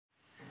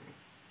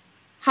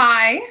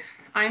Hi,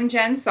 I'm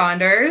Jen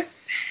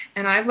Saunders,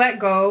 and I've let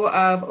go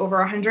of over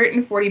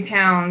 140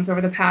 pounds over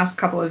the past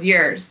couple of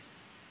years.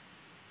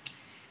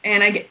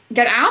 And I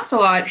get asked a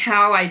lot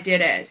how I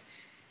did it.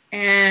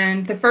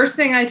 And the first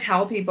thing I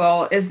tell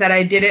people is that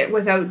I did it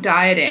without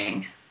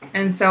dieting.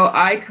 And so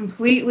I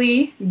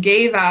completely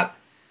gave up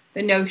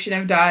the notion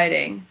of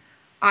dieting.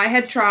 I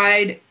had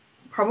tried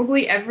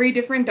probably every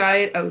different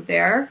diet out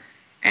there,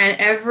 and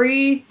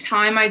every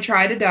time I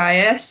tried a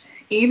diet,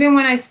 even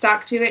when I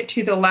stuck to it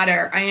to the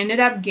letter, I ended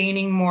up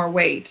gaining more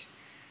weight.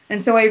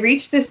 And so I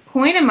reached this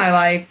point in my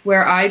life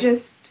where I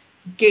just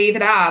gave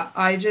it up.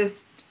 I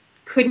just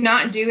could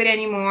not do it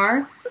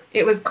anymore.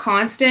 It was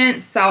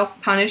constant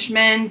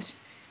self-punishment,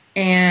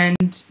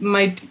 and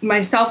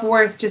my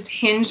self-worth just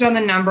hinged on the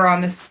number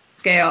on the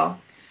scale.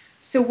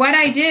 So what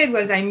I did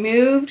was I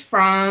moved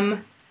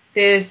from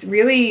this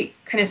really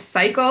kind of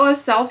cycle of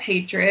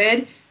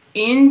self-hatred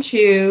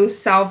into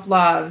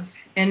self-love.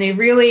 And they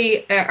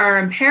really are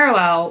in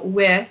parallel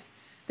with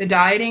the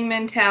dieting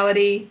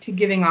mentality to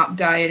giving up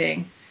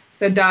dieting.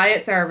 So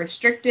diets are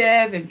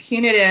restrictive and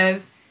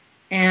punitive,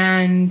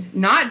 and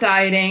not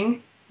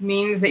dieting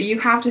means that you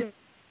have to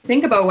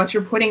think about what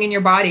you're putting in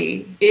your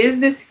body. Is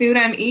this food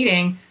I'm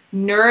eating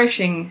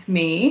nourishing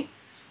me,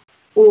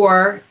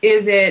 or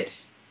is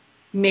it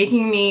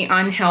making me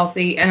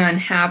unhealthy and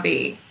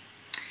unhappy?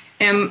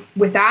 And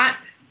with that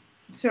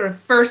sort of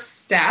first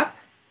step,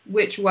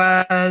 which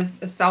was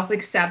a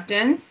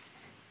self-acceptance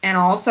and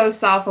also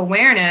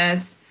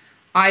self-awareness,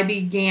 I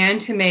began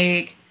to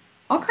make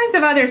all kinds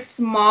of other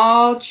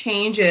small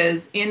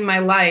changes in my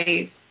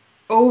life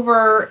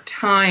over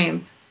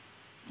time.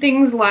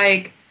 Things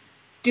like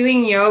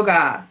doing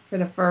yoga for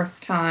the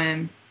first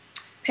time,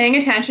 paying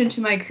attention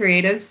to my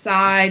creative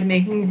side,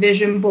 making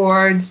vision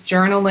boards,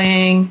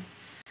 journaling,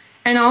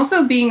 and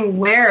also being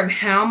aware of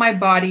how my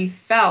body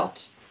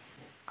felt.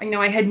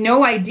 I had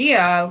no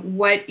idea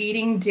what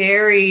eating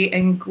dairy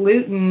and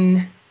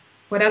gluten,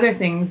 what other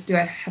things do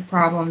I have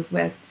problems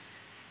with?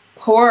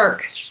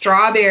 Pork,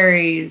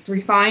 strawberries,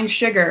 refined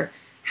sugar,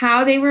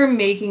 how they were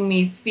making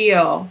me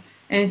feel.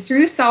 And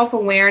through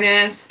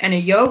self-awareness and a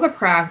yoga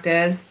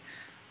practice,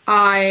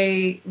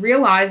 I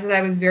realized that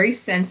I was very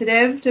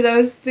sensitive to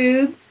those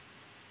foods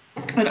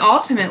and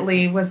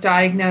ultimately was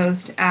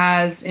diagnosed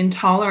as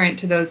intolerant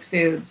to those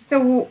foods.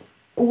 So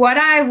what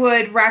I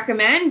would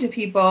recommend to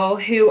people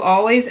who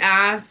always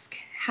ask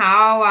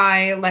how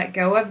I let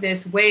go of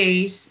this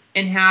weight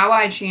and how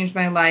I changed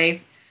my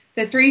life,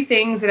 the three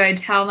things that I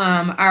tell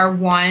them are: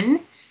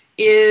 one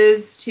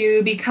is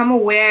to become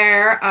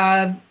aware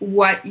of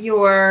what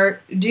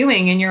you're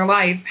doing in your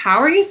life. How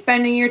are you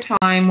spending your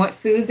time? What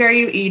foods are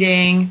you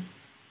eating?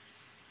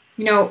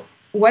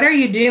 What are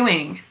you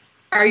doing?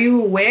 Are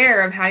you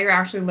aware of how you're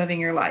actually living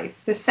your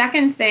life? The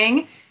second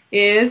thing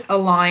is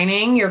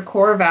aligning your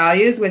core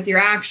values with your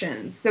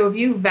actions. So if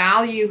you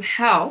value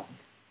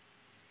health,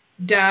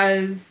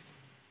 do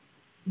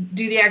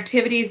the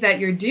activities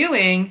that you're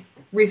doing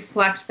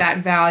reflect that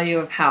value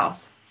of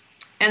health?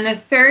 And the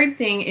third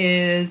thing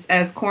is,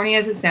 as corny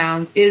as it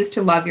sounds, is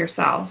to love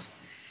yourself.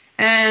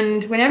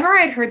 And whenever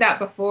I'd heard that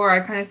before, I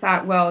kind of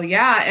thought, well,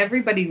 yeah,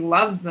 everybody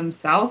loves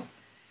themselves.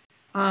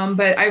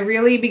 But I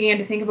really began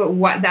to think about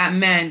what that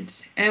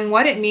meant. And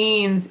what it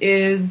means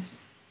is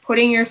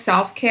putting your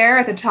self-care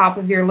at the top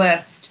of your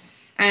list.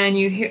 And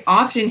you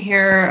often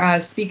hear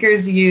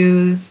speakers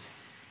use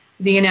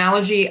the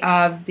analogy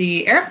of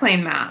the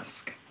airplane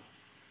mask.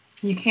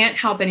 You can't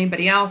help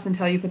anybody else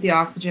until you put the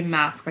oxygen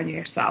mask on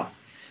yourself.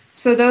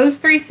 So those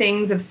three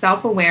things of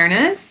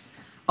self-awareness,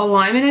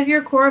 alignment of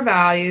your core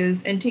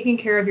values, and taking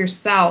care of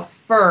yourself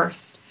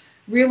first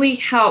really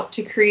help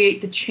to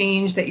create the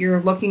change that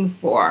you're looking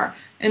for.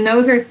 And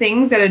those are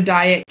things that a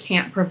diet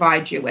can't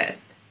provide you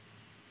with.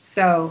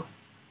 So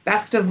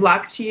best of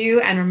luck to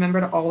you, and remember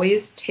to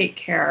always take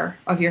care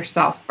of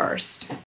yourself first.